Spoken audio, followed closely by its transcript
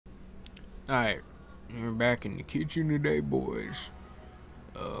Alright, we're back in the kitchen today, boys.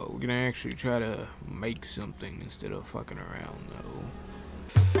 We're gonna actually try to make something instead of fucking around, though.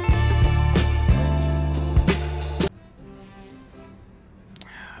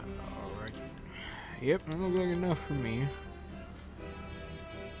 Alright. Yep, that looks like enough for me.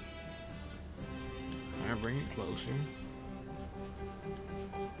 Alright, bring it closer.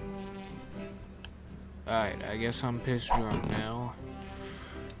 Alright, I guess I'm pissed drunk now.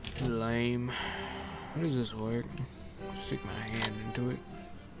 Lame. How does this work? Stick my hand into it.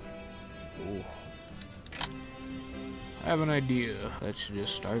 Oh. I have an idea. Let's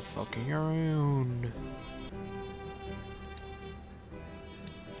just start fucking around.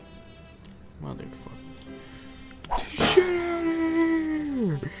 Motherfucker. Get the shit out of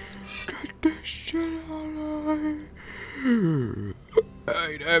here! Get the shit out of here!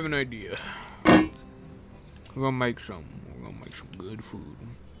 Alright, I have an idea. We're gonna make some good food.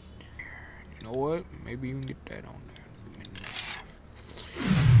 You know what? Maybe even get that on there.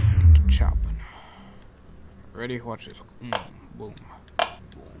 Get the chopping. Ready? Watch this. Boom. Boom.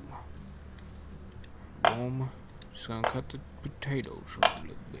 Boom. Just gonna cut the potatoes up a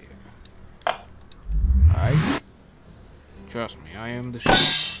little bit. Alright. Trust me, I am the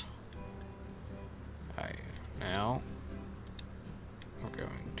chef. Alright. Now, we're going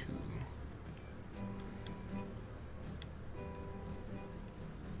to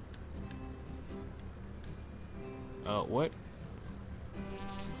what?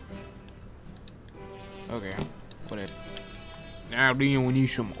 Okay, whatever. Now then we need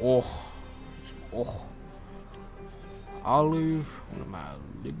some oil. Olive, what am I,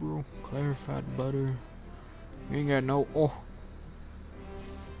 liberal, clarified butter. We ain't got no oil.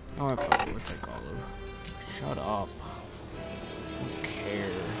 No, I fucking would take olive. Shut up. I don't care.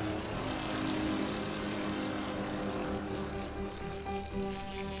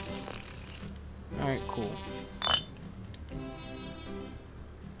 Alright, cool.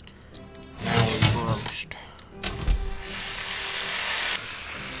 Now we roast.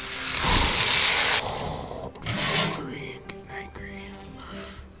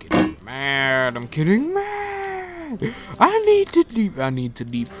 Getting mad. I'm getting mad. I need to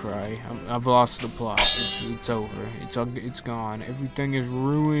deep fry. I've lost the plot. It's over. It's gone. Everything is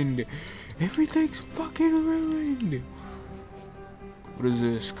ruined. Everything's fucking ruined. What is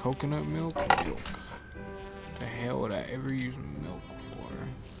this? Coconut milk? Milk. The hell would I ever use milk for?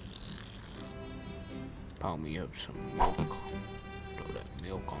 Pile me up some milk. Throw that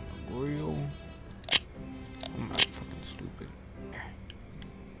milk on the grill. I'm not fucking stupid.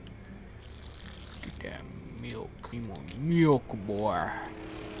 Get that milk. You want milk, boy.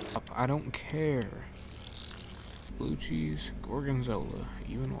 I don't care. Blue cheese, gorgonzola,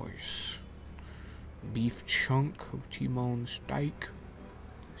 even worse. Beef chunk of T-bone steak.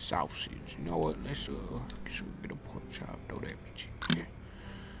 Sausage. You know what? Let's get a pork chop. Throw that bitch in there.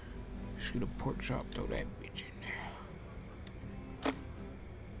 Let's get a pork chop. Throw that bitch in there.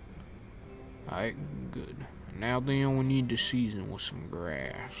 Alright, good. Now then, we need to season with some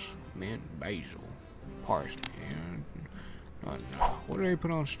grass, mint, basil, parsley, and what do they put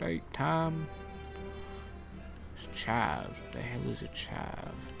on steak? Thyme. It's chives. What the hell is a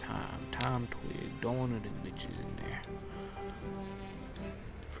chive? Thyme twig. Don't one of them bitches in there.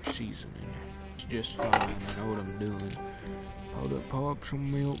 For seasoning. It's just fine. I know what I'm doing. Pour up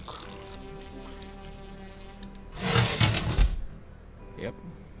some milk. Yep.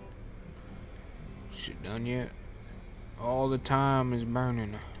 Shit done yet? All the time is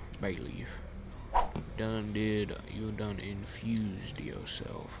burning. Bay leaf. You done infused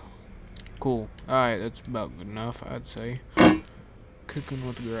yourself. Cool. Alright, that's about good enough, I'd say. Cooking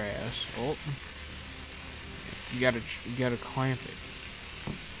with grass. Oh. You gotta clamp it.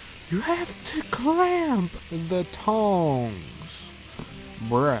 You have to clamp the tongs.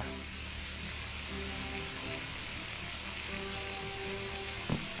 Bruh.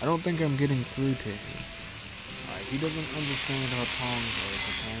 I don't think I'm getting through to him. Alright, he doesn't understand how tongs work,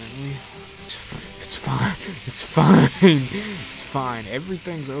 apparently. It's fine. It's fine. It's fine.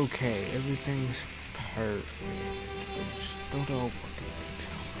 Everything's okay. Everything's perfect. Just throw the whole fucking thing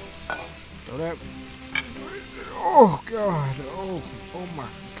down. Throw that. Oh god. Oh my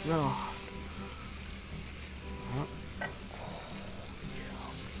god. Huh?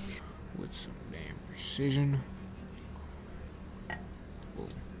 Yeah. With some damn precision. Boom.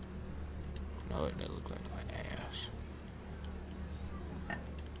 No, it doesn't look like my ass.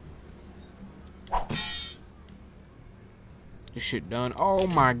 This shit done. Oh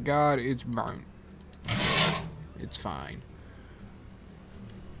my god, it's burnt. It's fine.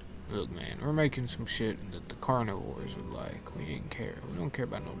 Look, man, we're making some shit that the carnivores would like. We ain't care. We don't care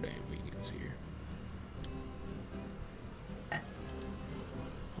about no damn vegans here.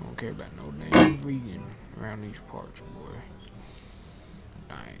 We don't care about no damn vegan around these parts, boy.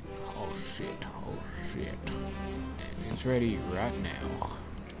 Dang. Oh shit. Oh shit. And it's ready right now.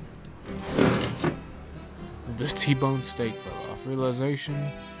 The T-bone steak fell off. Realization: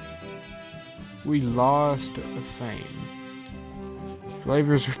 we lost fame.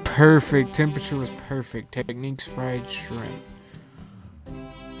 Flavors were perfect. Temperature was perfect. Techniques: fried shrimp.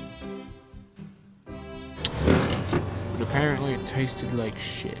 But apparently it tasted like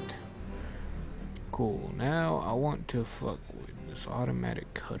shit. Cool. Now I want to fuck with this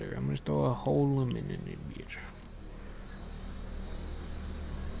automatic cutter. I'm gonna throw a whole lemon in it, bitch.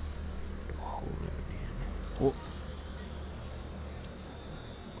 Throw a whole lemon in. Oh.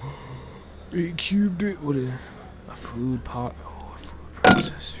 It cubed it with a food pot. Oh, a food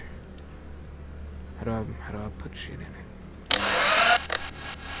processor. How do I put shit in it? How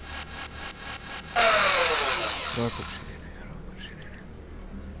do I put shit in it? How do I put shit in it?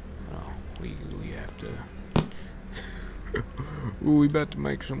 Oh, we have to. Ooh, we about to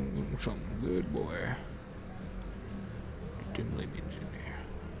make something good, boy. Them lemons in there.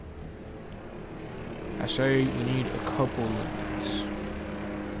 I say we need a couple lemons.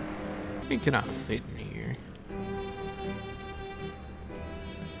 It cannot fit in here.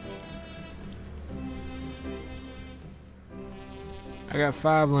 I got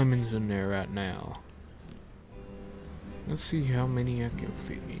 5 lemons in there right now. Let's see how many I can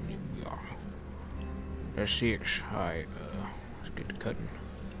fit in here. There's 6. Alright, let's get to cutting.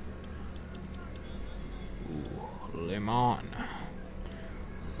 Ooh, lemon.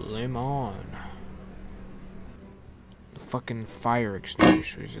 Lemon. The fucking fire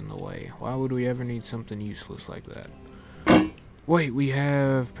extinguisher's in the way. Why would we ever need something useless like that? Wait, we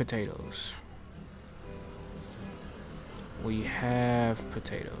have potatoes. We have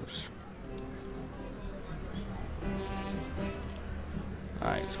potatoes.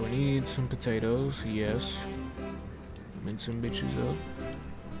 Alright, so we need some potatoes, yes. Mince some bitches up.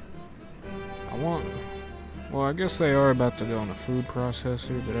 Well, I guess they are about to go in a food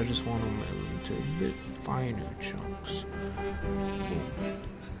processor, but I just want them into a bit finer chunks. Boom.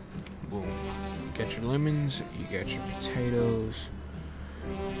 Boom. You got your lemons, you got your potatoes.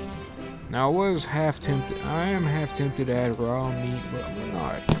 Now, I am half tempted to add raw meat, but I'm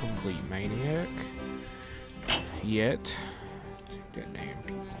not a complete maniac. Yet. That damn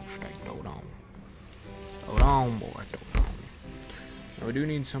T-bone steak, hold on. Hold on, boy, hold on. Now, we do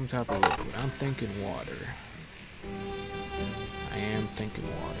need some type of liquid. I'm thinking water. I am thinking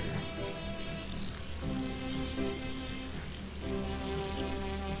water.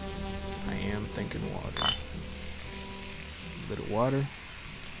 I am thinking water. A bit of water.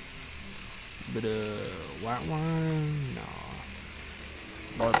 A bit of white wine. No.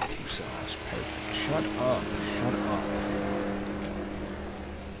 Barbecue sauce. Perfect. Shut up. Shut up.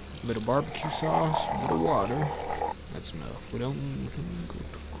 A bit of barbecue sauce. A bit of water. That's enough. We don't go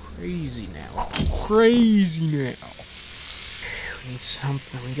crazy now. Crazy now. We need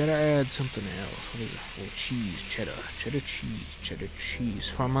something. We gotta add something else. What is it? Oh, cheese. Cheddar. Cheddar cheese. Cheddar cheese.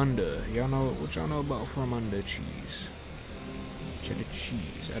 From under. Y'all know what y'all know about from under cheese? Cheddar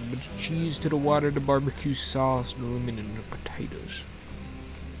cheese. Add a bit of cheese to the water, the barbecue sauce, the lemon, and the potatoes.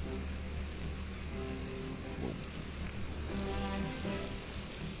 Boom.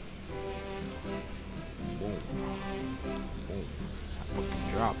 Boom. Boom. I fucking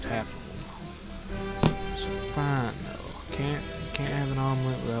dropped half of them. It's fine though. Can't have an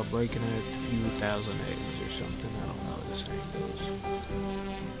omelet without breaking a few thousand eggs or something. I don't know how this thing goes.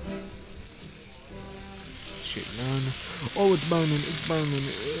 Shit, none. Oh, it's burning. It's burning.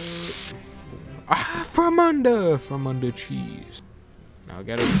 From under cheese. Now I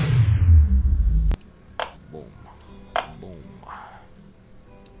gotta. Boom. Boom.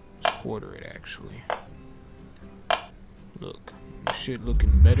 Let's quarter it actually. Look. Shit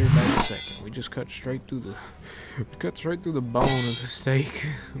looking better by the second. We just cut straight through the bone of the steak,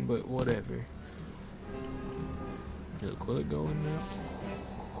 but whatever. Look, will it go in now?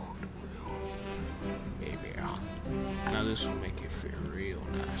 Oh, baby. Now this will make it fit real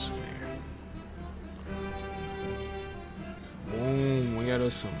nice in there. Boom, we got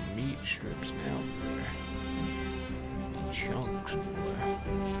us some meat strips now, boy. Chunks, boy.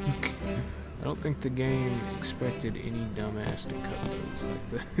 I don't think the game expected any dumbass to cut those like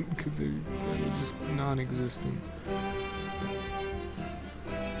that, because they're just non-existent.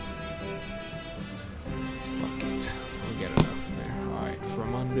 Fuck it. We'll get enough in there. Alright,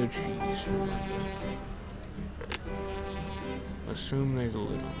 from under cheese, from under. Assume there's a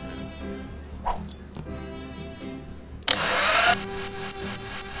lid on that.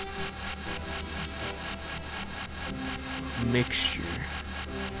 Mixture.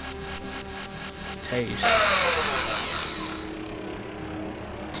 Taste.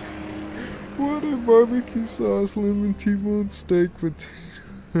 What a barbecue sauce, lemon T-bone steak potato.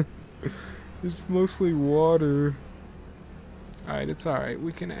 It's mostly water. Alright, it's alright.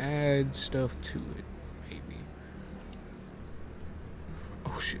 We can add stuff to it, maybe.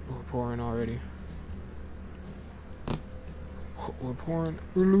 Oh shit, we're pouring already. We're pouring.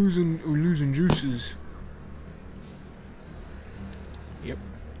 We're losing juices. Yep.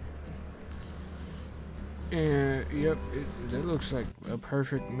 And yep, that looks like a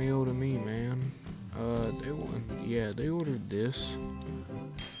perfect meal to me, man. They ordered this.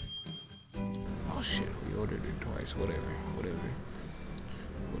 Oh shit, we ordered it twice. Whatever.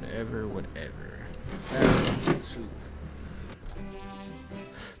 Fast food soup.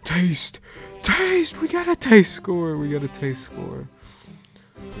 Taste. We got a taste score. We gotta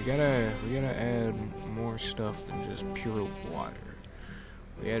add more stuff than just pure water.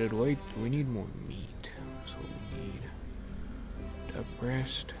 We need more meat. So we need duck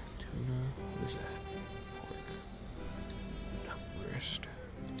breast, tuna, what is that? Pork. Duck breast.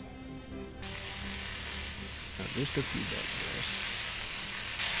 Now just a few duck breasts.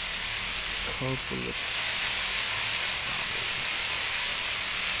 Couple of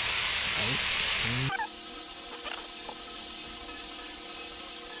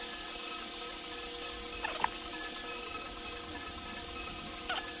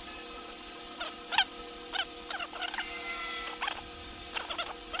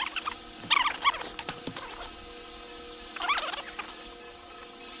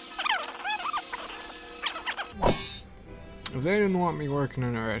If they didn't want me working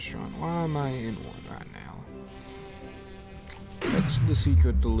in a restaurant, why am I in one right now? That's the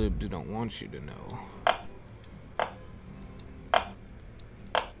secret the libs don't want you to know.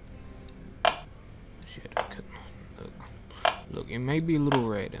 Shit, I couldn't. Look, it may be a little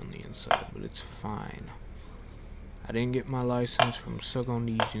red on the inside, but it's fine. I didn't get my license from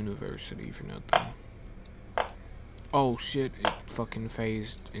Sugonese University for nothing. Oh shit, it fucking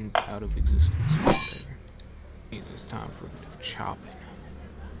phased out of existence. It's time for a bit of chopping.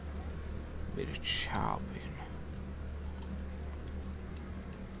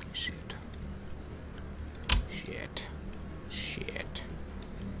 Shit.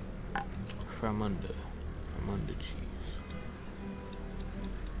 From under cheese.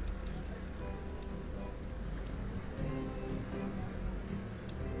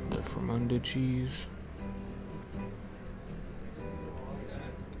 The from under cheese.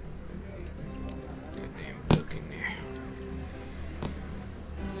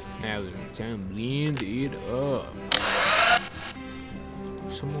 Now it's time to blend it up.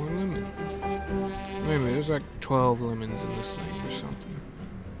 Some more lemon. Wait a minute, there's like 12 lemons in this thing or something.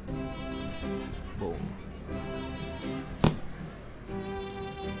 Boom.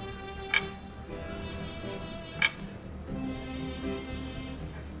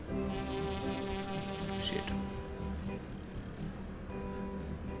 Shit.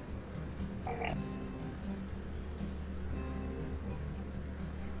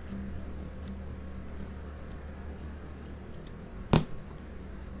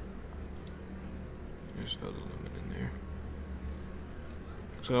 Just throw the lemon in there.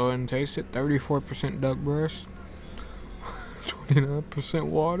 So go ahead and taste it. 34% duck breast, 29%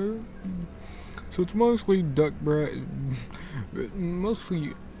 water. So it's mostly duck breast,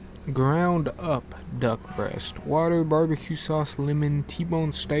 mostly ground up duck breast, water, barbecue sauce, lemon,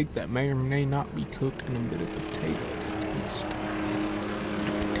 T-bone steak that may or may not be cooked, and a bit of potato to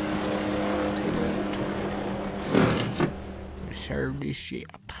taste. Serve this shit.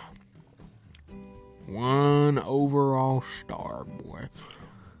 1 overall star, boy.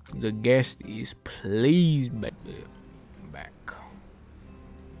 The guest is pleased, but back.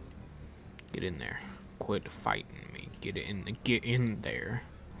 Get in there. Quit fighting me. Get in there.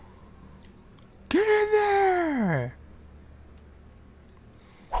 Get in there!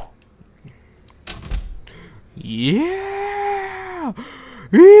 Yeah!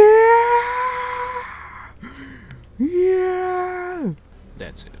 Yeah!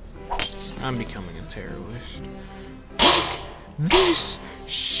 That's it. I'm becoming a terrorist. Fuck this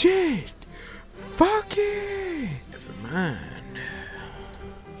shit! Fuck it! Never mind.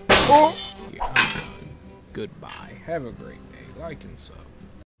 Oh! Yeah, I'm done. Goodbye. Have a great day. Like and sub.